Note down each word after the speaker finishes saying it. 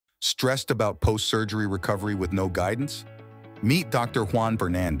Stressed about post-surgery recovery with no guidance? Meet Dr. Juan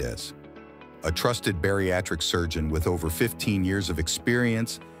Fernandez, a trusted bariatric surgeon with over 15 years of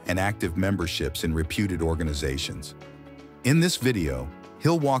experience and active memberships in reputed organizations. In this video,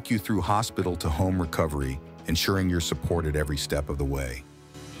 he'll walk you through hospital-to-home recovery, ensuring you're supported every step of the way.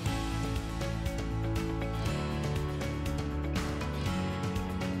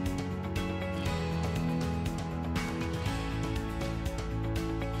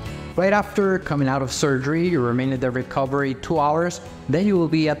 Right after coming out of surgery, you remain in the recovery 2 hours, then you will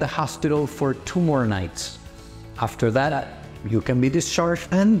be at the hospital for 2 more nights. After that, you can be discharged,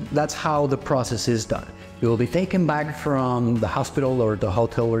 and that's how the process is done. You will be taken back from the hospital or the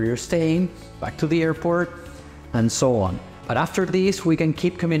hotel where you're staying, back to the airport, and so on. But after this, we can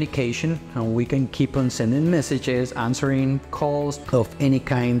keep communication, and we can keep on sending messages, answering calls of any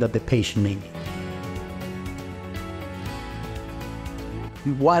kind that the patient may need.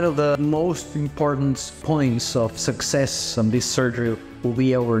 One of the most important points of success on this surgery will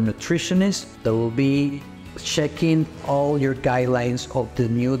be our nutritionist that will be checking all your guidelines of the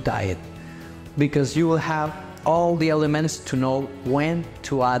new diet, because you will have all the elements to know when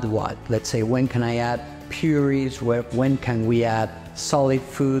to add what. Let's say, when can I add purees, when can we add solid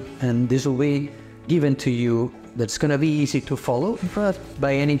food, and this will be given to you. That's going to be easy to follow. But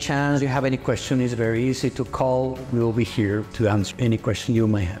by any chance you have any question, it's very easy to call. We will be here to answer any question you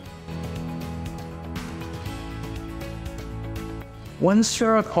may have. Once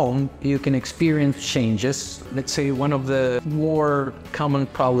you're at home, you can experience changes. Let's say one of the more common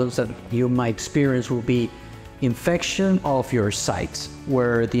problems that you might experience will be infection of your sites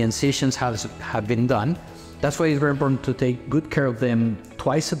where the incisions have been done. That's why it's very important to take good care of them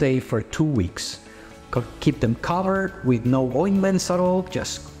twice a day for 2 weeks. Keep them covered with no ointments at all,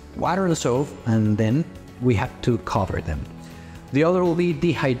 just water and soap, and then we have to cover them. The other will be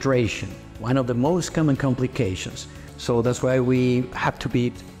dehydration, one of the most common complications. So that's why we have to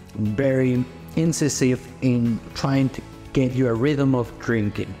be very incisive in trying to get you a rhythm of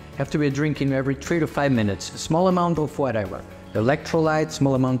drinking. You have to be drinking every 3 to 5 minutes, a small amount of whatever. Electrolytes,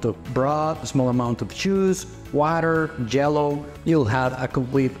 small amount of broth, small amount of juice, water, jello. You'll have a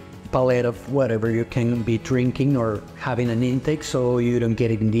complete palette of whatever you can be drinking or having an intake, so you don't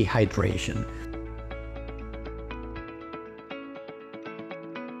get in dehydration.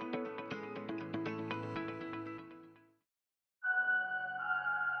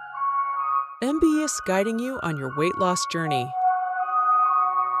 MBS guiding you on your weight loss journey.